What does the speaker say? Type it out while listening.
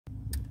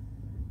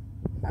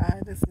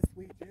Hi, this is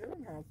Sweet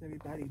June. How's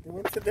everybody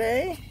doing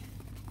today?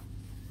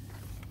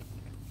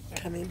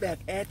 Coming back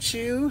at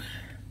you.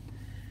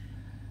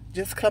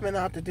 Just coming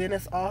out the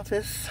dentist's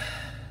office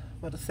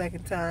for the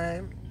second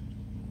time.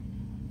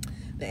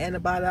 The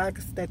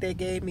antibiotics that they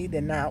gave me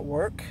did not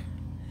work.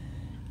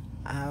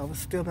 I was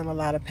still in a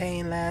lot of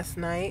pain last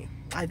night.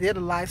 I did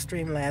a live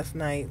stream last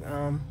night.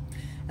 I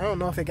don't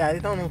know if I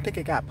don't think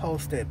it got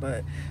posted,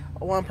 but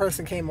one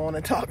person came on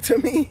and talked to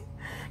me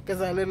because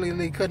I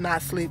literally could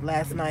not sleep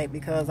last night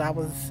because I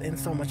was in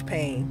so much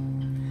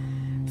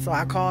pain. So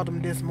I called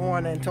them this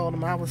morning and told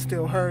them I was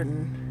still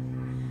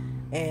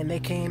hurting. And I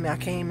came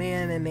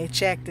in and they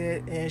checked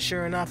it, and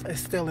sure enough, it's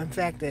still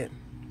infected.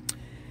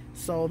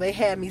 So they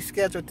had me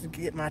scheduled to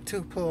get my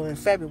tooth pulled in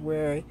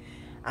February.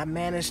 I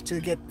managed to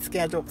get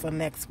scheduled for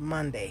next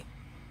Monday.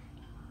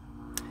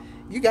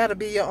 You got to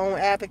be your own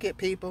advocate,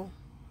 people.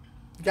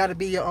 You got to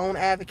be your own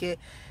advocate.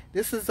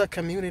 This is a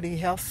community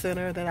health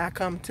center that I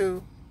come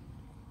to.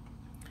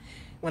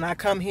 When I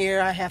come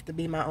here, I have to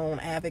be my own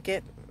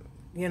advocate,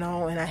 and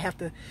I have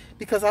to,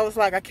 because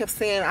I kept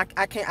saying,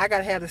 I got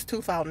to have this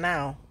tooth out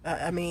now.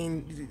 I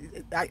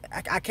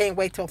can't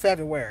wait till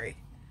February.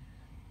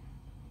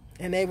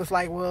 And they was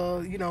like, well,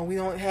 we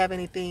don't have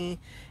anything.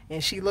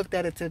 And she looked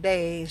at it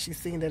today, and she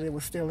seen that it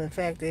was still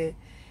infected,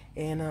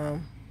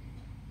 and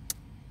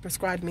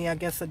prescribed me, I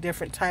guess, a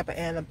different type of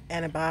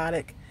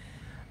antibiotic.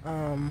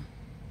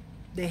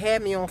 They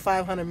had me on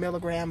 500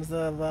 milligrams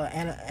of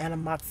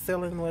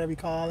amoxicillin, whatever you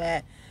call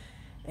that.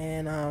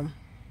 And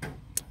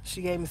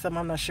she gave me something.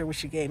 I'm not sure what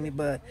she gave me,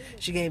 but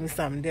she gave me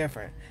something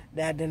different.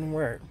 That didn't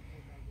work.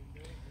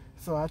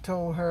 So I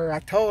told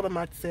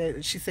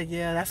them, she said,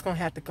 yeah, that's going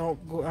to have to go.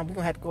 I'm going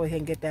to have to go ahead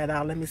and get that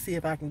out. Let me see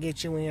if I can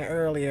get you in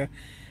earlier.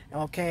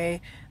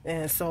 Okay?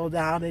 And so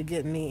now they're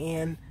getting me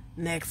in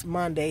next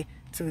Monday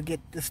to get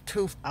this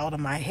tooth out of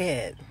my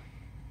head.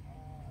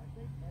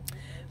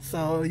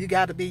 So you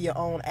got to be your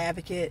own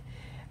advocate.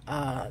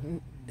 I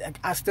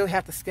still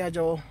have to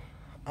schedule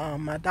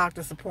my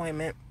doctor's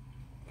appointment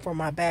for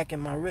my back and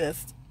my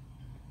wrist,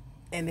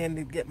 and then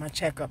to get my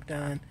checkup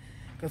done,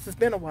 because it's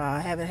been a while.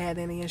 I haven't had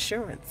any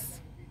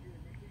insurance.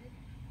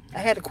 I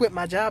had to quit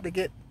my job to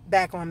get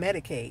back on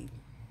Medicaid.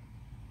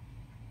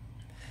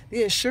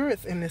 The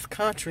insurance in this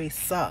country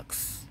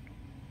sucks.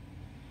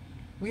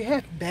 We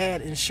have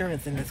bad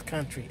insurance in this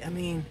country. I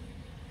mean,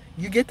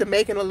 you get to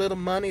making a little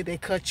money, they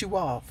cut you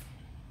off.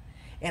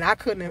 And I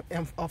couldn't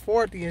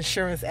afford the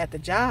insurance at the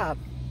job.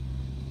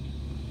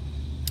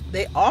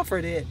 They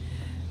offered it,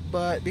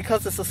 but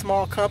because it's a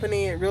small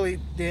company,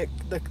 the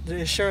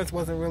insurance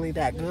wasn't really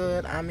that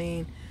good. I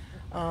mean,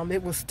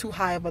 it was too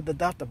high of a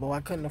deductible.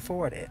 I couldn't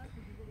afford it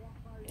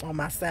on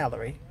my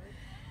salary.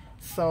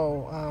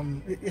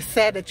 So it's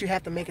sad that you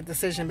have to make a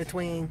decision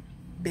between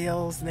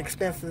bills and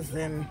expenses,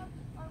 and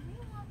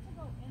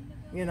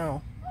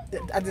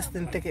I just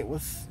didn't think it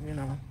was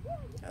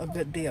a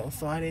good deal,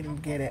 so I didn't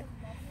get it.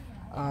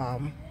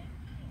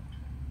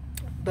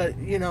 But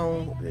it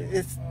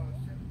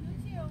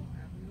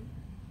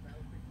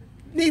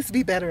needs to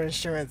be better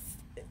insurance.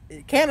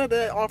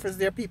 Canada offers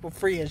their people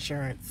free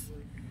insurance.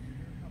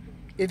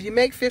 If you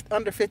make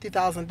under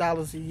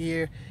 $50,000 a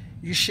year,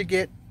 you should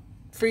get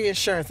free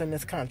insurance in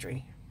this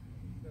country.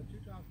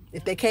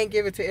 If they can't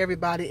give it to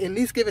everybody, at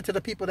least give it to the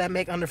people that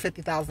make under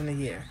 $50,000 a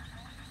year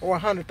or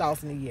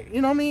 $100,000 a year.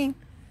 You know what I mean?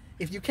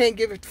 If you can't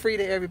give it free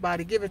to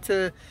everybody, give it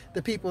to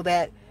the people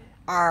that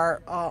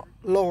are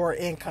lower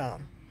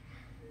income,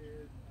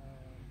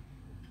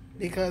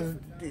 because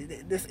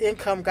this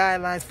income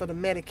guidelines for the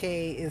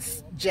Medicaid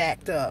is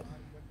jacked up,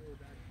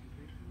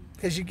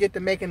 because you get to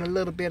making a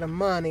little bit of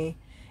money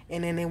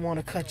and then they want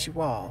to cut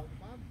you off.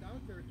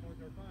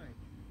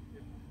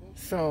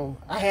 So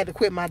I had to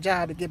quit my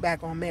job to get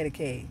back on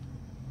Medicaid.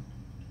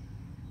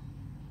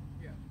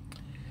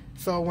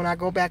 So when I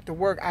go back to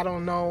work, I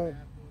don't know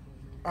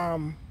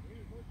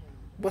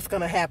what's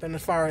going to happen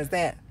as far as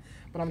that.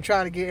 But I'm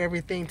trying to get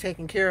everything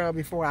taken care of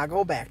before I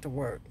go back to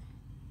work.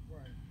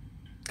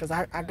 Because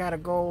I got to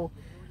go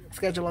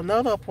schedule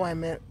another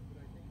appointment.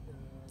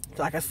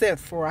 Like I said,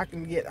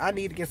 I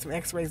need to get some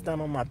x-rays done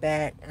on my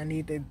back. I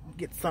need to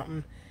get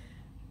something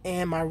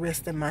in my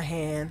wrist and my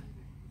hand.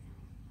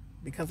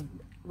 Because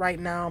right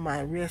now my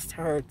wrist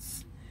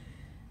hurts.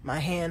 My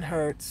hand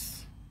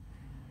hurts.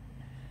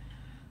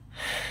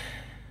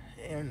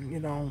 And,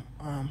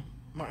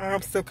 my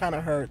arm still kind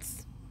of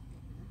hurts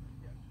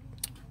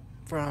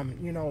from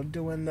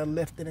doing the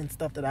lifting and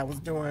stuff that I was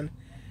doing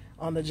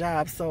on the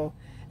job. So,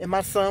 and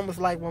my son was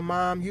like, well,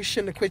 Mom, you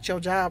shouldn't have quit your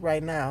job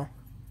right now.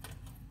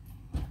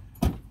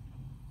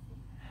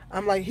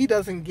 I'm like, he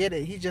doesn't get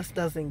it. He just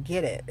doesn't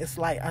get it. It's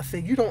like, I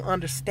said, you don't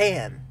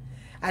understand.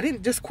 I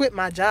didn't just quit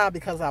my job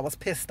because I was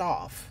pissed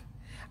off.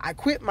 I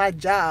quit my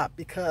job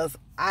because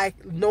I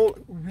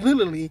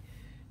literally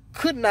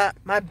could not,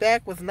 my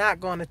back was not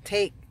going to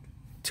take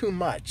too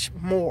much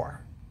more.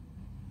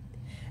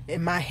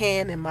 And my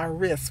hand and my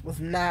wrist was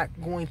not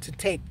going to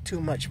take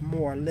too much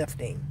more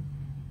lifting.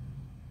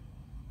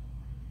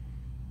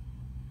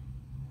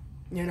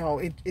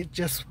 It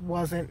just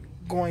wasn't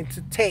going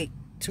to take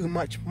too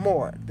much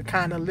more. The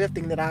kind of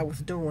lifting that I was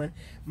doing,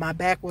 my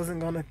back wasn't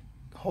going to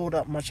hold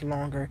up much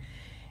longer,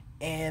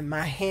 and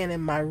my hand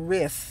and my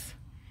wrist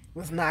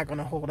was not going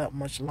to hold up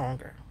much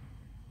longer.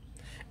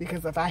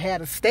 Because if I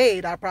had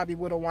stayed, I probably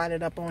would have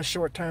winded up on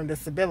short-term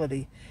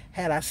disability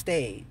had I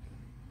stayed.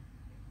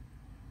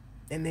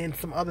 And then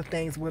some other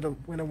things would have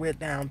went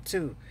down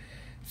too.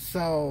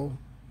 So,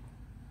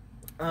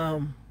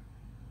 I'm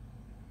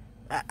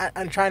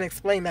trying to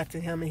explain that to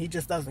him, and he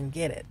just doesn't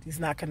get it. He's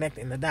not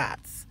connecting the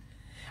dots.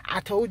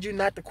 I told you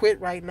not to quit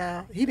right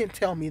now. He didn't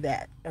tell me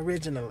that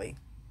originally.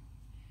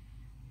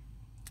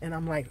 And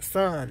I'm like,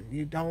 son,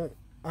 you don't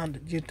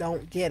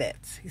get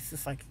it. He's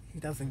just like, he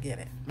doesn't get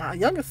it. My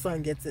youngest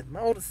son gets it.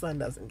 My oldest son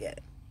doesn't get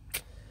it.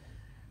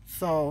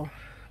 So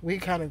we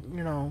kind of,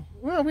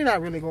 well, we're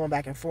not really going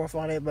back and forth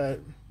on it, but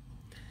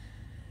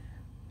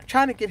I'm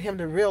trying to get him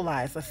to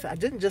realize I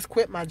didn't just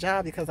quit my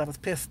job because I was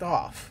pissed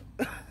off.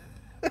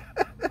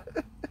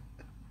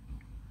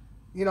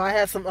 I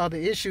had some other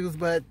issues,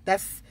 but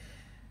that's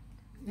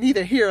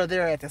neither here or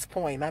there at this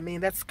point. I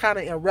mean, that's kind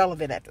of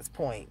irrelevant at this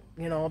point.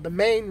 The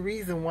main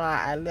reason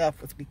why I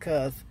left was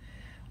because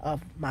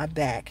of my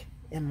back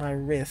and my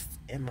wrist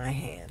and my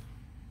hand.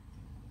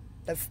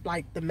 That's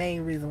like the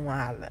main reason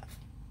why I left.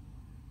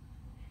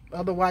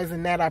 Otherwise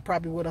than that, I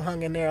probably would have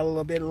hung in there a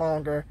little bit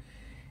longer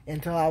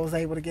until I was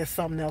able to get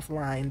something else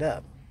lined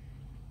up.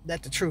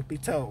 Let the truth be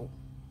told.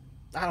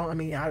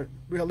 I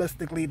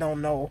realistically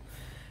don't know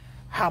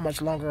how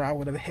much longer I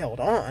would have held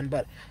on,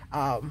 but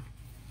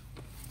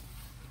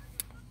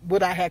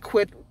would I have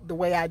quit the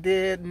way I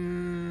did?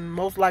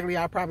 Most likely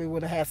I probably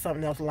would have had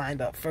something else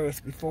lined up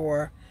first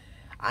before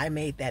I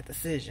made that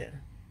decision.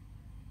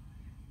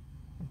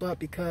 But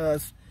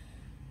because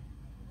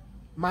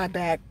my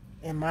back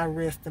and my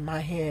wrist and my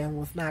hand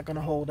was not going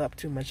to hold up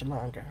too much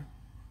longer,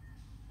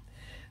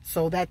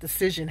 so that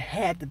decision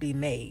had to be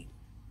made.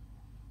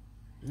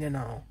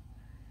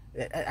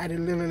 I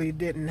literally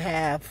didn't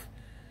have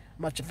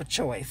much of a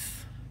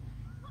choice.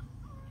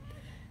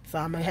 So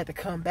I'm going to have to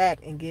come back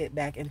and get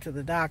back into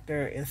the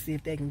doctor and see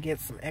if they can get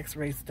some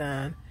x-rays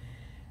done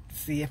to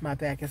see if my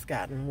back has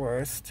gotten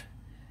worse.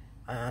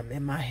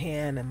 In my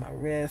hand and my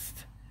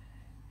wrist,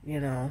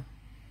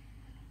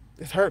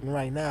 it's hurting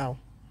right now.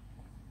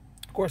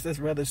 Of course, this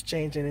weather's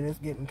changing and it's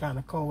getting kind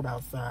of cold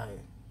outside.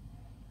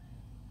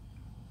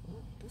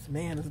 This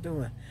man is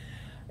doing.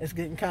 It's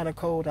getting kind of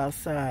cold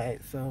outside,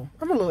 so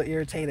I'm a little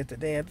irritated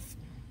today.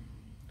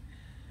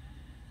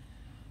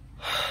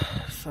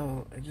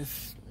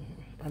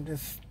 I'm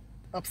just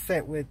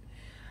upset with.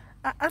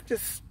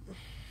 This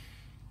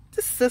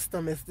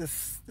system is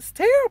it's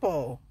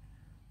terrible.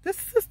 This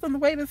system, the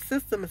way this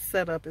system is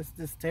set up, is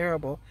just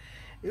terrible.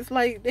 It's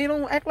like they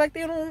don't act like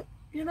they don't.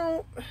 You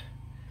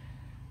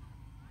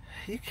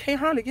can't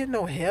hardly get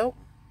no help.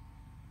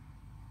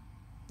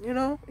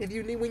 If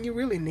you need, when you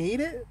really need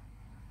it.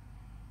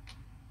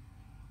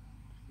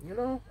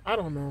 I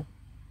don't know.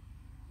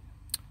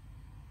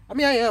 I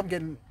mean, I am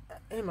getting,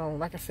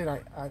 like I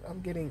said, I'm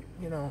getting,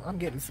 I'm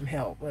getting some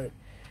help, but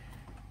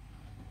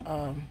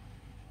I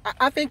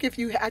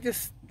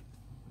just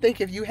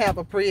think if you have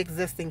a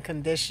pre-existing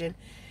condition.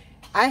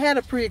 I had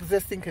a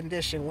pre-existing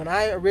condition. When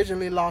I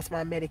originally lost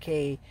my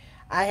Medicaid,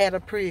 I had a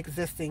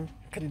pre-existing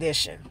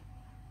condition.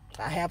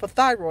 I have a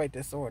thyroid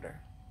disorder.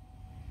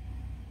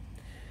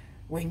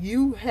 When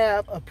you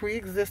have a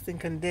pre-existing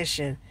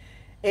condition,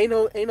 ain't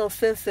no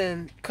sense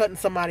in cutting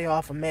somebody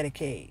off of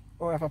Medicaid.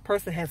 Or if a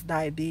person has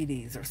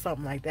diabetes or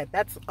something like that,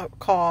 that's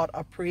called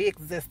a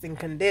pre-existing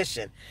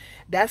condition.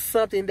 That's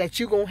something that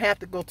you're going to have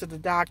to go to the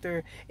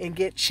doctor and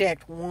get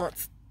checked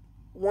once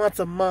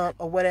a month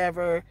or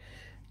whatever,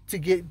 to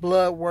get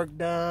blood work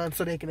done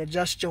so they can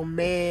adjust your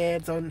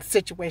meds or a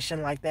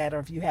situation like that. Or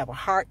if you have a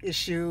heart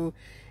issue,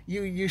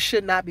 you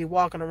should not be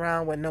walking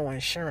around with no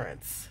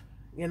insurance.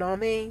 You know what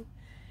I mean?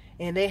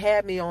 And they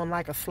had me on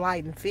like a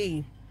sliding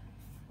fee,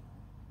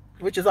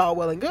 which is all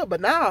well and good,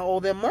 but now I owe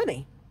them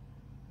money.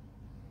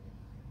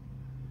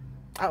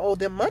 I owe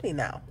them money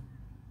now.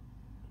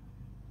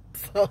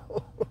 So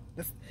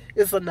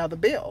it's another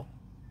bill,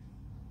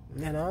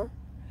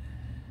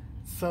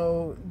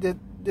 So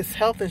this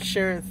health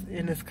insurance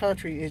in this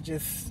country is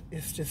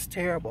just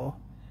terrible.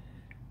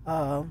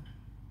 It's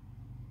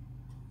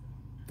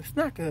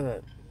not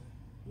good.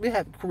 We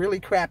have really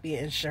crappy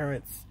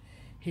insurance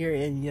here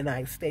in the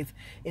United States,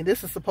 and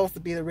this is supposed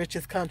to be the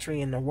richest country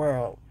in the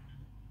world.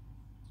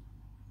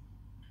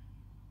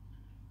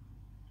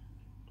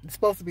 It's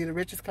supposed to be the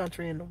richest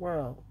country in the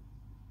world.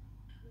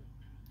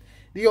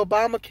 The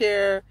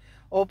Obamacare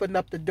opened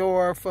up the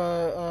door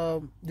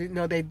for,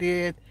 they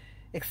did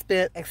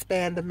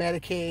expand the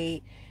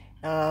Medicaid.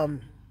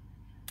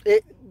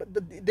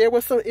 There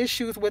were some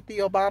issues with the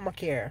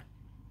Obamacare.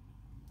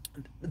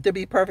 To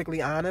be perfectly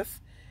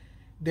honest,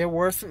 there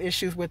were some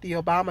issues with the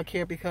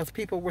Obamacare because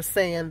people were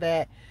saying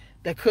that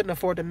they couldn't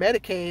afford the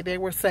Medicaid. They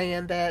were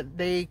saying that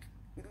the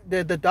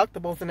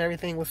deductibles and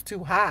everything was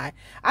too high.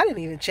 I didn't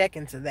even check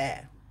into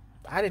that.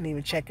 The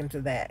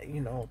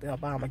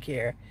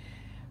Obamacare.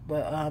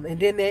 But and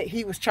then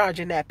he was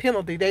charging that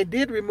penalty. They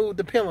did remove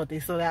the penalty,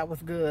 so that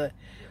was good.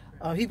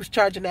 He was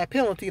charging that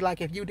penalty, like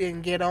if you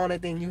didn't get on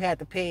it, then you had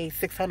to pay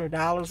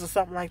 $600 or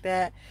something like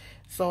that.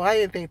 So I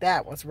didn't think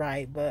that was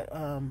right, but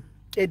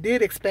it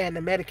did expand the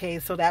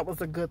Medicaid, so that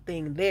was a good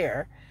thing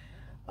there.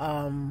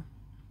 So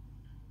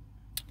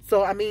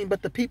I mean,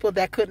 but the people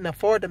that couldn't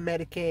afford the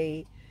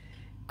Medicaid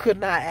could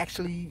not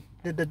actually,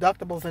 the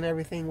deductibles and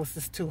everything was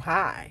just too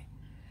high.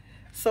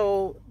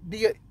 So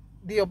the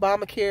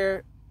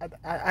Obamacare,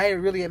 I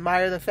really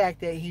admire the fact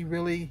that he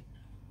really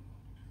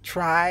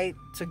tried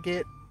to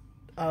get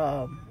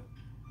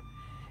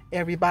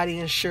everybody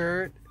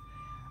insured.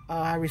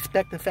 I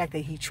respect the fact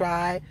that he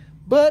tried,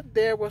 but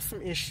there were some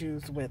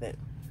issues with it.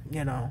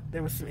 You know,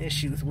 there were some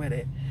issues with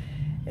it.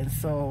 And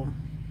so,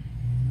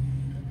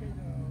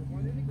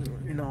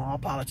 you know, all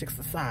politics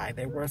aside,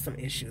 there were some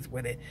issues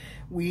with it.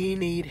 We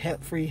need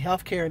free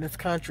health care in this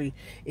country.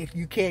 If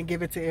you can't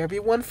give it to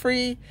everyone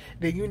free,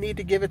 then you need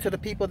to give it to the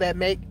people that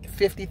make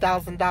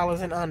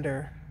 $50,000 and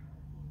under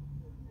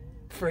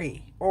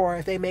free. Or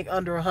if they make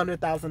under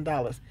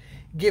 $100,000,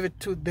 give it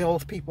to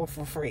those people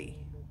for free.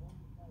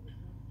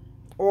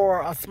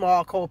 Or a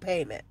small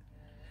co-payment.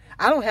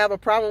 I don't have a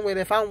problem with,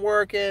 if I'm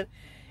working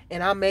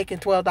and I'm making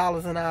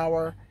 $12 an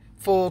hour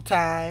full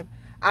time,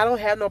 I don't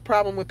have no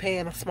problem with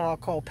paying a small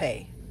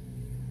co-pay.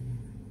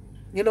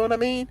 You know what I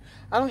mean?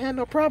 I don't have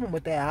no problem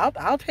with that.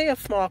 I'll pay a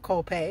small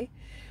co-pay.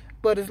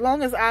 But as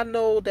long as I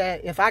know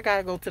that if I got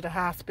to go to the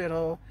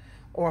hospital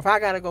or if I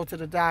got to go to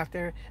the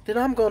doctor, then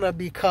I'm going to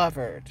be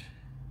covered.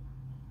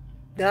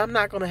 Then I'm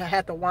not going to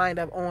have to wind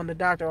up owing the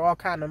doctor all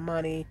kind of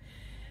money.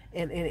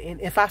 And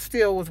if I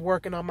still was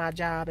working on my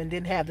job and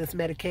didn't have this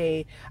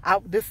Medicaid,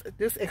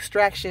 this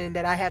extraction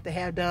that I had to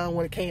have done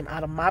when it came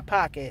out of my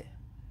pocket,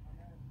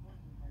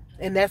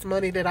 and that's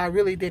money that I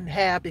really didn't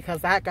have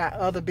because I got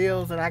other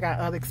bills and I got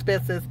other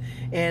expenses,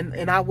 and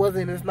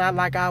it's not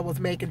like I was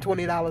making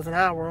 $20 an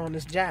hour on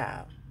this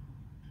job.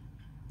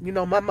 You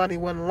know, my money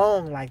wasn't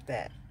long like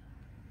that.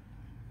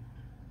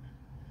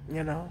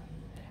 You know,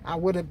 I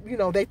would have, you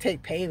know, they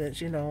take payments,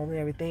 you know, and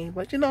everything,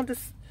 but you know,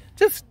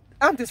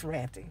 I'm just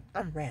ranting.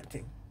 I'm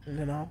ranting,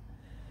 you know.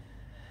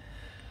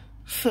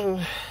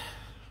 So,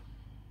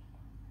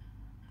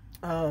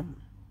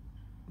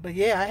 but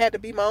yeah, I had to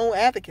be my own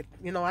advocate.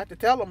 You know, I had to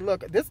tell them,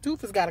 look, this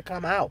tooth has got to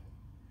come out.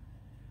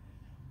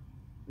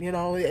 You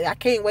know, I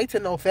can't wait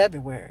till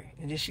February.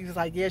 And she was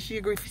like, yeah, she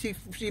agreed.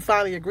 She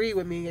finally agreed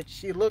with me. And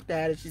she looked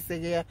at it. She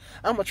said, yeah,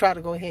 I'm going to try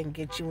to go ahead and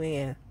get you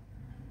in.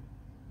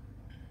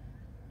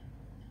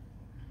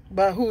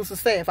 But who's to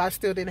say, if I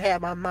still didn't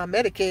have my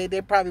Medicaid,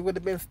 they probably would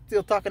have been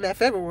still talking that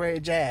February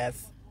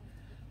jazz.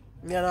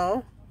 You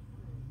know?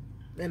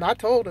 And I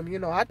told them, you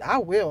know, I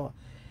will.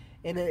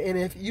 And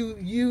if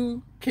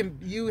you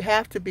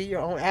have to be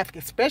your own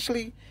advocate,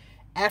 especially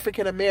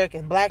African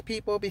American black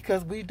people,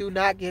 because we do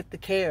not get the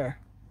care.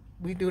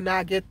 We do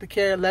not get the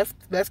care. Let's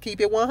keep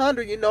it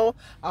 100. You know,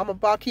 I'm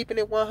about keeping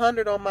it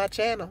 100 on my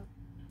channel.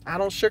 I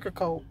don't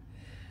sugarcoat.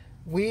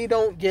 We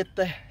don't get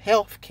the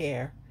health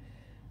care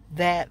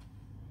that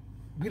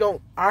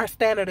our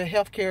standard of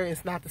health care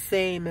is not the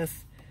same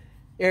as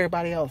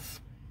everybody else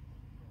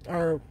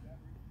or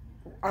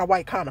our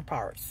white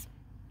counterparts.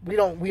 We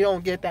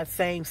don't get that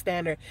same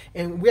standard.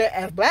 And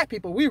as black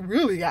people, we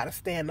really got to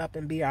stand up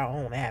and be our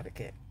own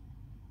advocate.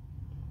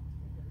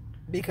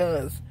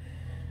 Because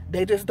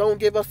they just don't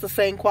give us the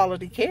same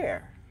quality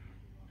care.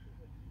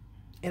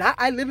 And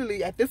I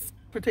literally, at this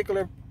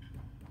particular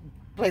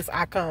place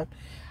I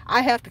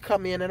have to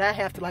come in and I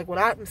have to, like, when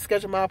I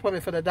schedule my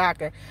appointment for the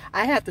doctor,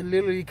 I have to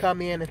literally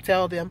come in and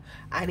tell them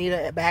I need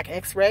a back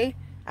x-ray.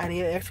 I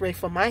need an x-ray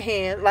for my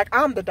hand. Like,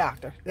 I'm the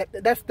doctor.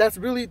 That's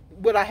really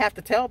what I have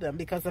to tell them,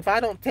 because if I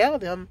don't tell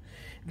them,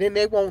 then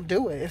they won't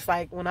do it. It's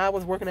like when I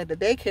was working at the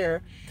daycare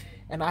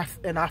and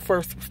I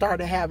first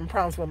started having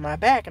problems with my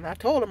back, and I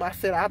told them, I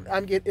said,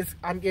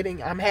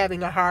 I'm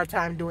having a hard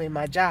time doing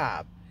my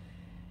job.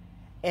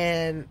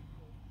 And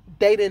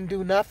they didn't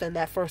do nothing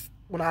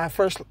when I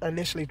first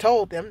initially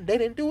told them. They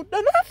didn't do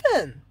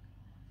nothing.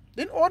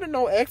 Didn't order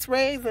no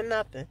x-rays or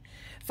nothing.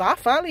 So I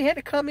finally had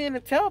to come in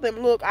and tell them,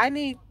 look,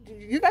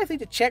 you guys need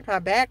to check my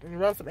back and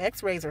run some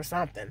x-rays or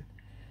something.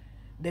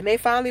 Then they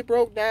finally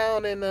broke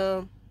down, and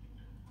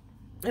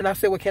I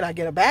said, well, can I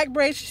get a back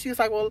brace? She was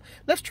like, well,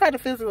 let's try the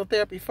physical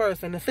therapy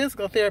first. And the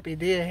physical therapy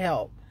did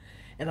help.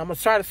 And I'm going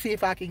to try to see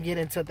if I can get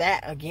into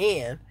that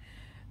again.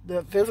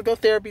 The physical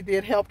therapy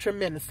did help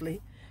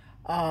tremendously.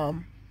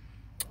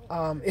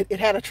 It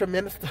had a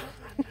tremendous...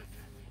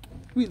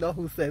 we know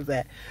who says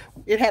that.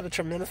 It had a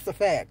tremendous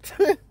effect.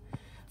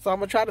 So I'm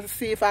going to try to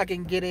see if I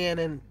can get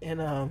in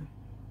and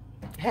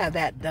have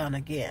that done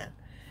again.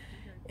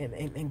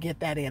 And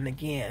get that in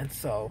again.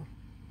 So,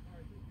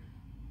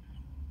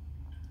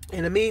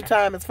 in the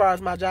meantime, as far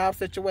as my job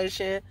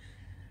situation,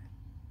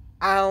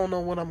 I don't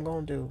know what I'm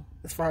going to do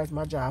as far as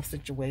my job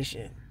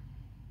situation.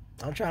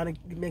 I'm trying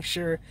to make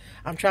sure,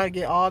 I'm trying to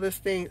get all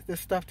this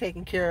stuff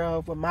taken care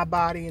of with my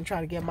body and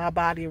trying to get my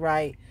body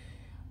right.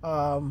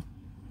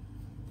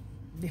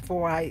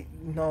 before I,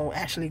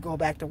 actually go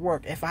back to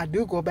work. If I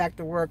do go back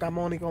to work, I'm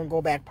only going to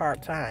go back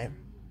part-time.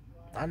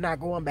 I'm not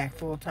going back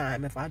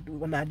full-time.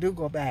 When I do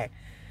go back,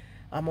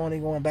 I'm only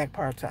going back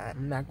part-time.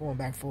 I'm not going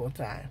back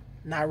full-time.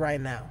 Not right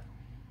now.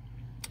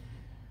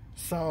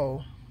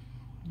 So,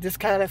 just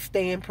kind of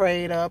staying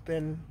prayed up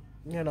and,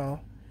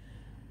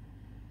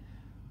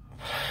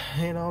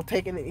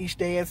 taking it each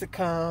day as it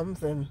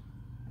comes and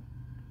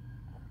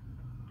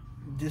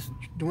just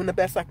doing the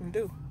best I can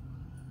do.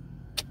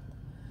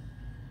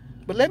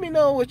 But let me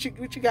know what you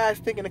guys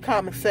think in the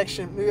comment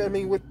section. I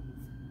mean,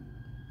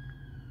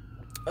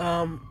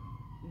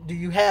 do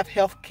you have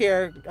health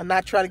care? I'm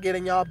not trying to get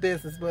in y'all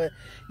business, but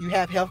you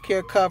have health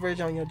care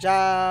coverage on your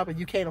job, or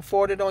you can't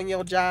afford it on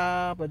your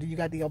job, or do you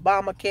got the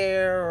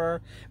Obamacare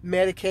or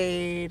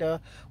Medicaid, or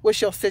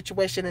what's your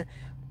situation? And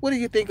what do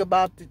you think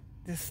about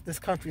this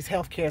country's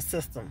health care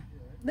system?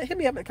 Hit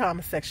me up in the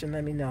comment section.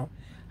 Let me know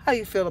how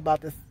you feel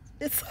about this.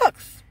 It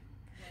sucks.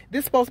 This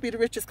is supposed to be the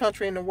richest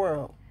country in the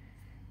world.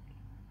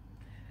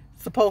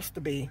 Supposed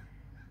to be,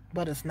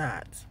 but it's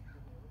not.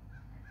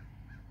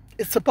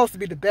 It's supposed to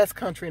be the best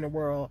country in the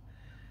world,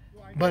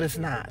 but it's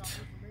not.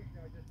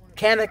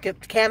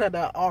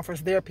 Canada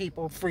offers their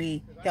people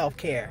free health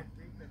care.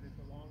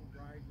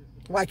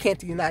 Why can't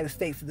the United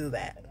States do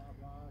that?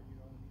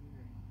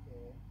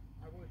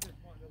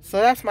 So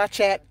that's my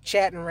chat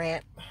and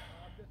rant.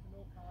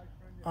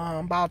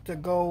 I'm about to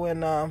go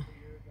and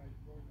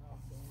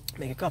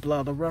make a couple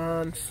other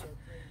runs.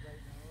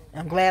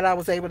 I'm glad I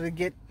was able to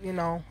get, in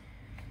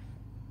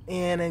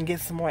and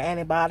get some more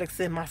antibiotics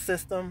in my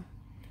system,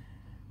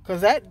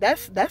 because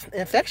that's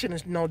infection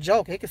is no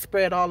joke. It can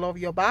spread all over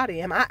your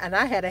body. And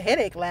I had a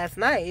headache last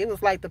night. It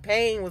was like the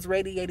pain was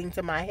radiating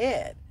to my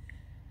head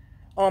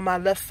on my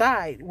left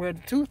side where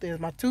the tooth is.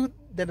 My tooth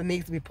that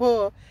needs to be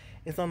pulled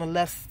is on the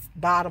left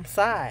bottom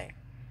side,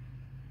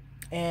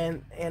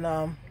 and it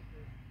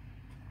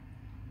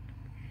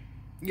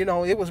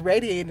was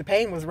radiating. The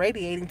pain was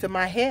radiating to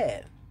my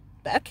head.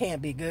 That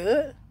can't be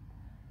good.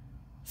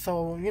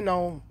 So,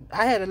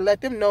 I had to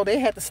let them know they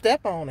had to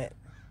step on it.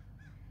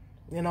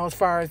 As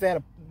far as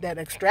that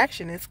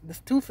extraction, I said, this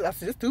tooth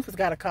has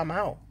got to come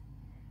out.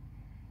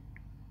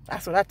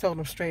 That's what I told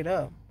them straight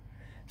up.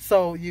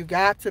 So, you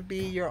got to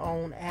be your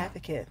own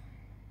advocate.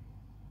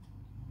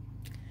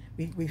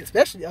 We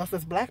especially us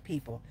as black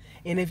people.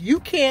 And if you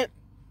can't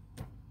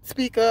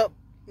speak up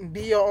and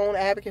be your own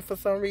advocate for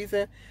some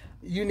reason,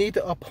 you need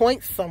to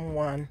appoint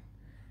someone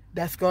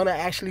that's going to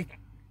actually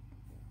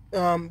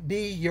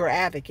be your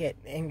advocate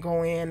and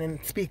go in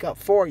and speak up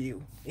for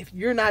you. If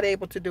you're not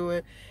able to do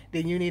it,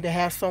 then you need to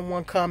have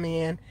someone come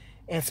in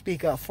and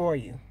speak up for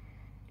you.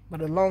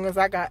 But as long as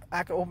I can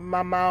open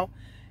my mouth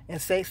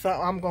and say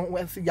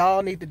something,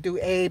 y'all need to do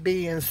A,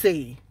 B, and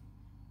C.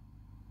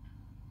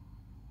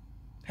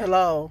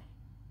 Hello.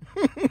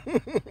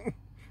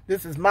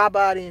 This is my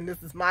body and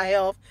this is my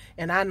health,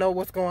 and I know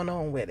what's going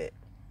on with it.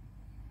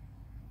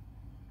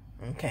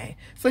 Okay,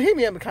 so hit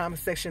me up in the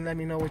comment section. Let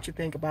me know what you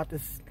think about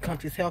this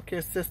country's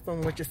healthcare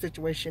system, what your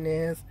situation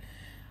is.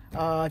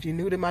 If you're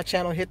new to my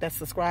channel, hit that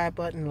subscribe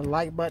button, the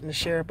like button, the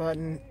share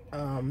button,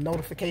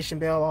 notification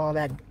bell, all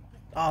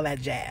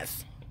that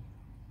jazz.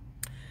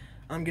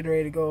 I'm getting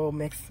ready to go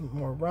make some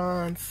more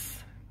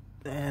runs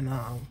and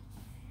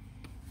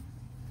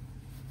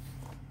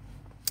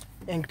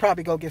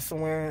probably go get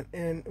somewhere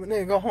and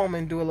then go home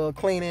and do a little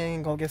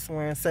cleaning, go get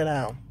somewhere and sit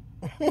down.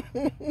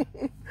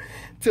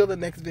 Till the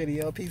next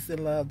video. Peace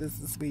and love. This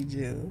is Sweet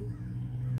Jew.